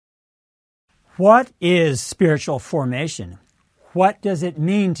What is spiritual formation? What does it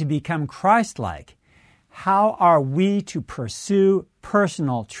mean to become Christ-like? How are we to pursue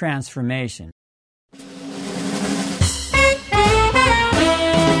personal transformation?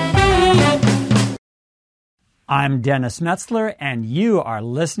 I'm Dennis Metzler, and you are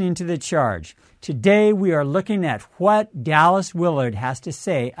listening to The Charge. Today we are looking at what Dallas Willard has to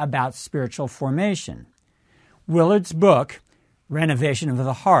say about spiritual formation. Willard's book, Renovation of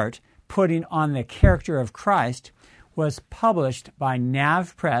the Heart, Putting on the Character of Christ, was published by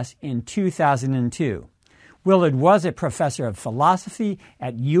Nav Press in 2002. Willard was a professor of philosophy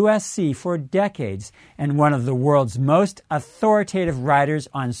at USC for decades and one of the world's most authoritative writers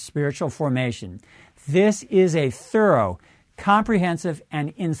on spiritual formation. This is a thorough, comprehensive,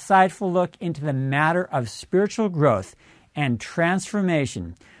 and insightful look into the matter of spiritual growth and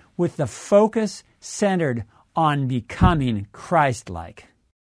transformation, with the focus centered on becoming Christ-like.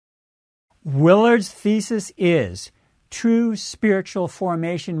 Willard's thesis is, true spiritual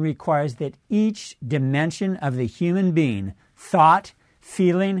formation requires that each dimension of the human being, thought,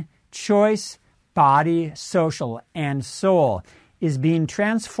 feeling, choice, body, social, and soul, is being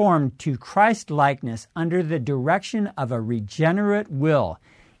transformed to Christ-likeness under the direction of a regenerate will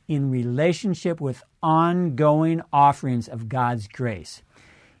in relationship with ongoing offerings of God's grace.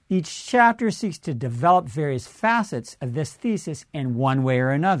 Each chapter seeks to develop various facets of this thesis in one way or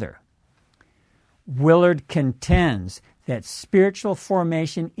another. Willard contends that spiritual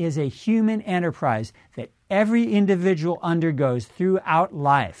formation is a human enterprise that every individual undergoes throughout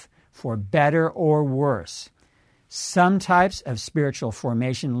life, for better or worse. Some types of spiritual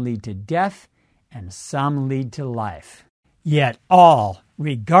formation lead to death, and some lead to life. Yet all,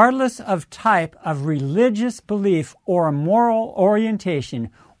 regardless of type of religious belief or moral orientation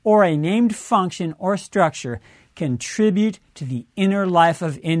or a named function or structure, contribute to the inner life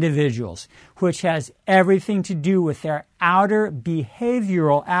of individuals, which has everything to do with their outer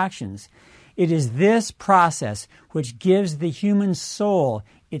behavioral actions. It is this process which gives the human soul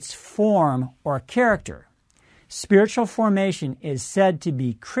its form or character. Spiritual formation is said to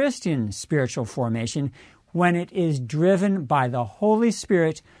be Christian spiritual formation when it is driven by the Holy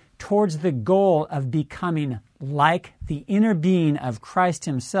Spirit towards the goal of becoming like the inner being of Christ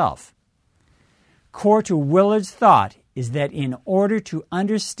Himself. Core to Willard's thought is that in order to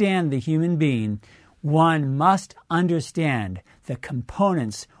understand the human being, one must understand the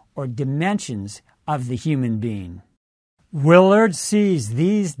components or dimensions of the human being. Willard sees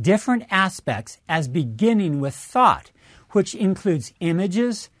these different aspects as beginning with thought, which includes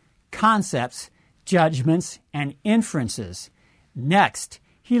images, concepts, judgments, and inferences. Next,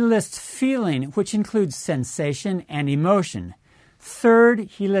 he lists feeling, which includes sensation and emotion. Third,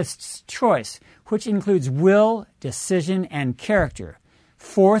 he lists choice, which includes will, decision, and character.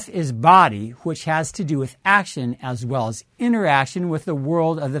 Fourth is body, which has to do with action as well as interaction with the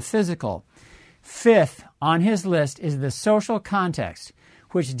world of the physical. Fifth on his list is the social context,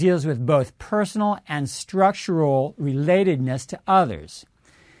 which deals with both personal and structural relatedness to others.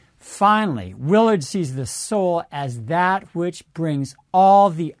 Finally, Willard sees the soul as that which brings all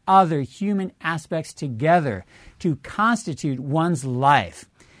the other human aspects together to constitute one's life.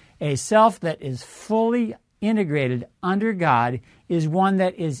 A self that is fully integrated under God is one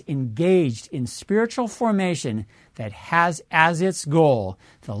that is engaged in spiritual formation that has as its goal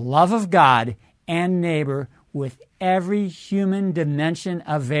the love of God and neighbor with every human dimension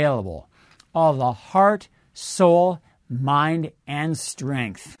available, all the heart, soul, mind, and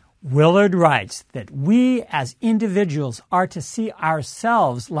strength. Willard writes that we as individuals are to see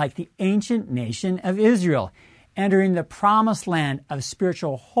ourselves like the ancient nation of Israel, entering the promised land of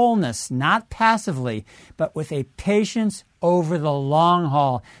spiritual wholeness, not passively, but with a patience over the long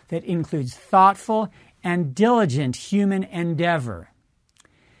haul that includes thoughtful and diligent human endeavor.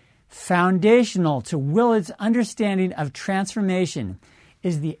 Foundational to Willard's understanding of transformation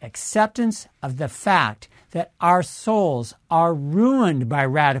is the acceptance of the fact that our souls are ruined by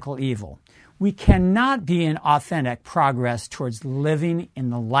radical evil. We cannot be in authentic progress towards living in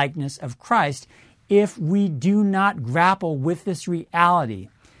the likeness of Christ if we do not grapple with this reality.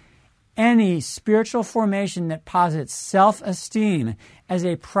 Any spiritual formation that posits self-esteem as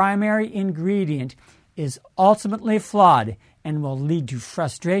a primary ingredient is ultimately flawed and will lead to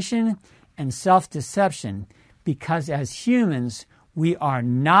frustration and self-deception, because as humans, we are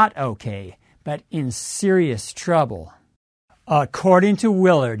not okay, but in serious trouble. According to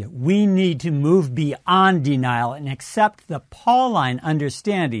Willard, we need to move beyond denial and accept the Pauline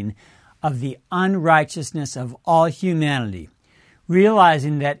understanding of the unrighteousness of all humanity,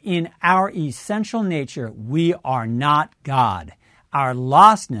 realizing that in our essential nature we are not God. Our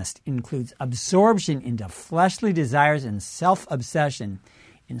lostness includes absorption into fleshly desires and self-obsession.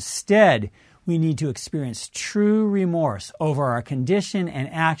 Instead, we need to experience true remorse over our condition and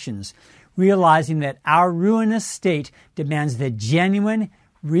actions, realizing that our ruinous state demands the genuine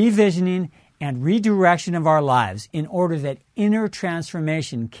revisioning and redirection of our lives in order that inner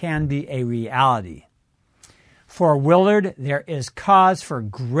transformation can be a reality. For Willard, there is cause for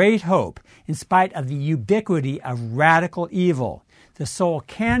great hope in spite of the ubiquity of radical evil. The soul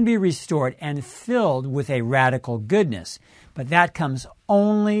can be restored and filled with a radical goodness, but that comes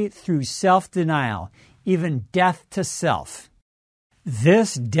only through self-denial, even death to self.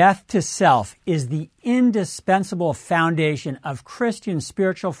 This death to self is the indispensable foundation of Christian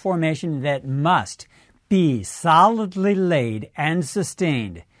spiritual formation that must be solidly laid and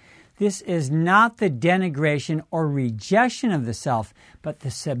sustained. This is not the denigration or rejection of the self, but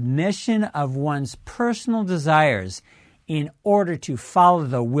the submission of one's personal desires in order to follow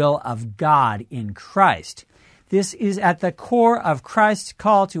the will of God in Christ. This is at the core of Christ's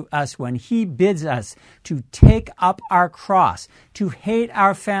call to us when he bids us to take up our cross, to hate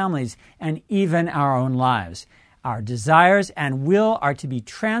our families and even our own lives. Our desires and will are to be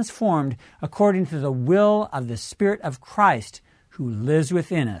transformed according to the will of the Spirit of Christ who lives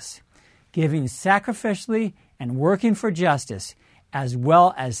within us, giving sacrificially and working for justice, as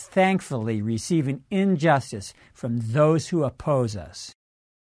well as thankfully receiving injustice from those who oppose us.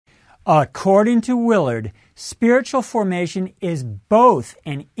 According to Willard, spiritual formation is both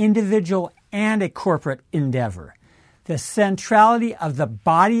an individual and a corporate endeavor. The centrality of the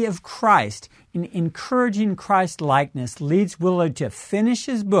body of Christ in encouraging Christ-likeness leads Willard to finish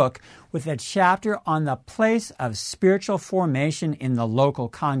his book with a chapter on the place of spiritual formation in the local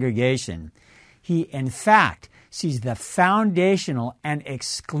congregation. He, in fact, sees the foundational and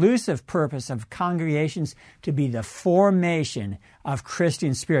exclusive purpose of congregations to be the formation of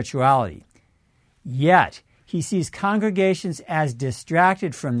Christian spirituality. Yet, he sees congregations as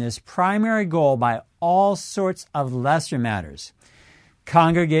distracted from this primary goal by all sorts of lesser matters.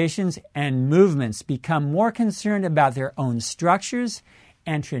 Congregations and movements become more concerned about their own structures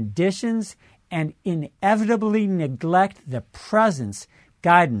and traditions and inevitably neglect the presence,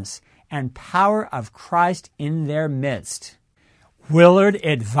 guidance, and power of Christ in their midst. Willard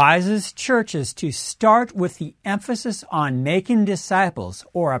advises churches to start with the emphasis on making disciples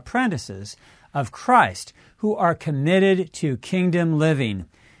or apprentices of Christ who are committed to kingdom living.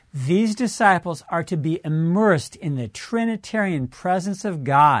 These disciples are to be immersed in the Trinitarian presence of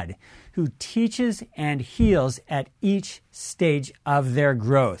God, who teaches and heals at each stage of their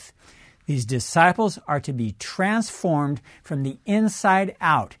growth. These disciples are to be transformed from the inside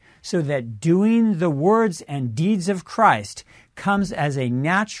out, so that doing the words and deeds of Christ comes as a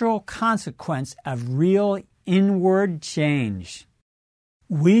natural consequence of real inward change.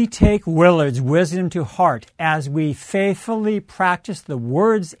 We take Willard's wisdom to heart as we faithfully practice the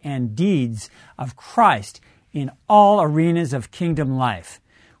words and deeds of Christ in all arenas of kingdom life.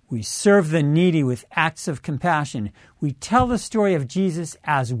 We serve the needy with acts of compassion. We tell the story of Jesus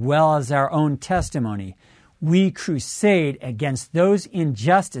as well as our own testimony. We crusade against those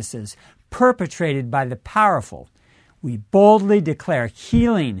injustices perpetrated by the powerful. We boldly declare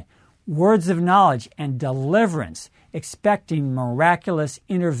healing, words of knowledge, and deliverance, expecting miraculous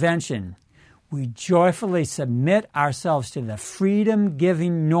intervention. We joyfully submit ourselves to the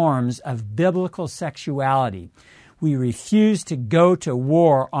freedom-giving norms of biblical sexuality. We refuse to go to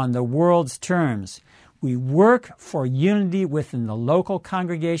war on the world's terms. We work for unity within the local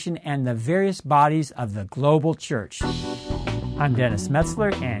congregation and the various bodies of the global church. I'm Dennis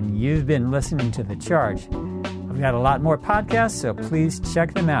Metzler, and you've been listening to The Charge. I've got a lot more podcasts, so please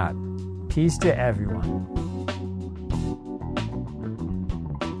check them out. Peace to everyone.